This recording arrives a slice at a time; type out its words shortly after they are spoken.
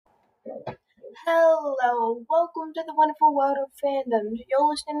Hello, welcome to the wonderful world of fandoms. You're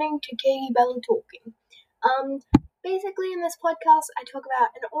listening to Katie Bella talking. Um, Basically, in this podcast, I talk about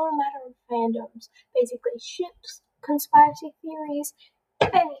an all matter of fandoms. Basically, ships, conspiracy theories,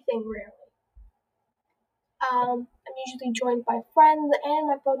 anything really. I'm usually joined by friends, and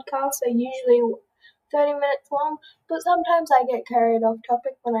my podcasts are usually 30 minutes long, but sometimes I get carried off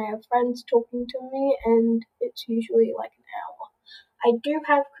topic when I have friends talking to me, and it's usually like an hour. I do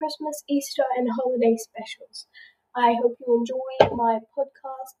have Christmas, Easter, and holiday specials. I hope you enjoy my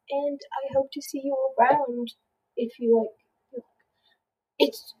podcast, and I hope to see you around if you like.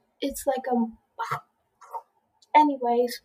 It's like. Anyways,